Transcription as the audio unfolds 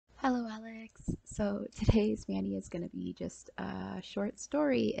Hello, Alex. So today's Manny is going to be just a short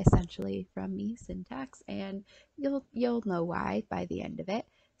story, essentially from me, syntax, and you'll know why by the end of it.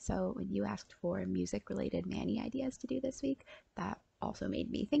 So when you asked for music-related Manny ideas to do this week, that also made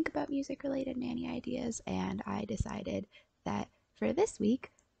me think about music-related Manny ideas, and I decided that for this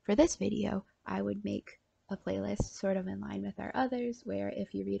week, for this video, I would make a playlist sort of in line with our others, where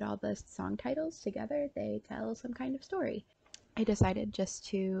if you read all the song titles together, they tell some kind of story. I decided just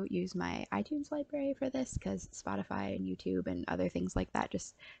to use my iTunes library for this because Spotify and YouTube and other things like that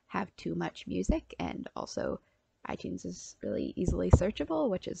just have too much music, and also iTunes is really easily searchable,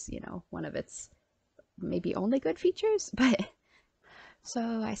 which is, one of its maybe only good features. But so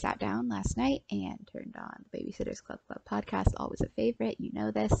I sat down last night and turned on the Babysitters Club podcast, always a favorite, you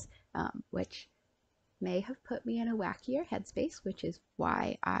know this, which may have put me in a wackier headspace, which is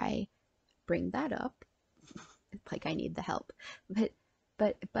why I bring that up. Like I need the help. But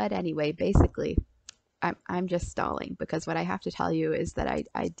but anyway, basically I'm just stalling because what I have to tell you is that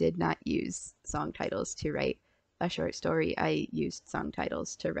I did not use song titles to write a short story. I used song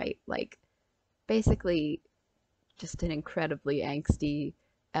titles to write like basically just an incredibly angsty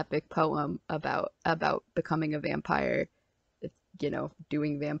epic poem about becoming a vampire,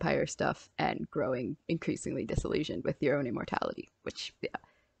 doing vampire stuff and growing increasingly disillusioned with your own immortality, which yeah,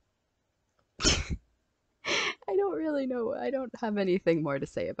 I don't really know. I don't have anything more to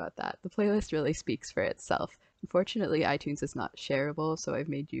say about that. The playlist really speaks for itself. Unfortunately, iTunes is not shareable, so I've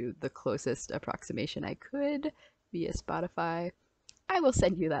made you the closest approximation I could via Spotify. I will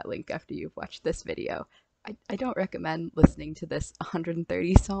send you that link after you've watched this video. I don't recommend listening to this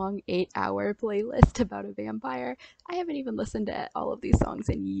 130 song, 8-hour playlist about a vampire. I haven't even listened to all of these songs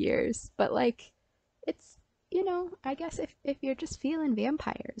in years, but like, it's, I guess if you're just feeling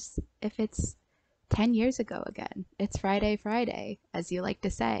vampires, if it's 10 years ago again. It's Friday, Friday, as you like to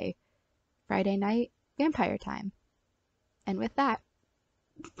say. Friday night, vampire time. And with that,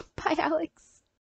 bye, Alex.